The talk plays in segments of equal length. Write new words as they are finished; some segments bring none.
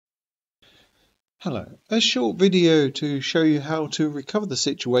Hello, a short video to show you how to recover the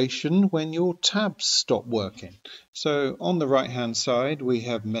situation when your tabs stop working. So on the right hand side we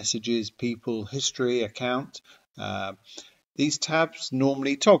have messages, people, history, account. These tabs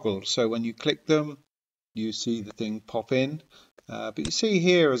normally toggle, so when you click them you see the thing pop in, but you see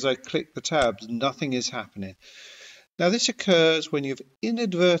here as I click the tabs nothing is happening. Now this occurs when you've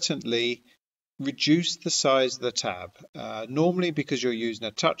inadvertently reduce the size of the tab, normally because you're using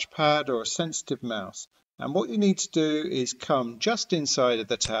a touchpad or a sensitive mouse. And what you need to do is come just inside of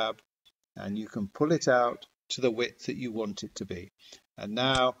the tab and you can pull it out to the width that you want it to be. And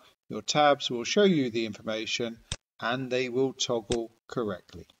now your tabs will show you the information and they will toggle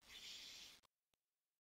correctly.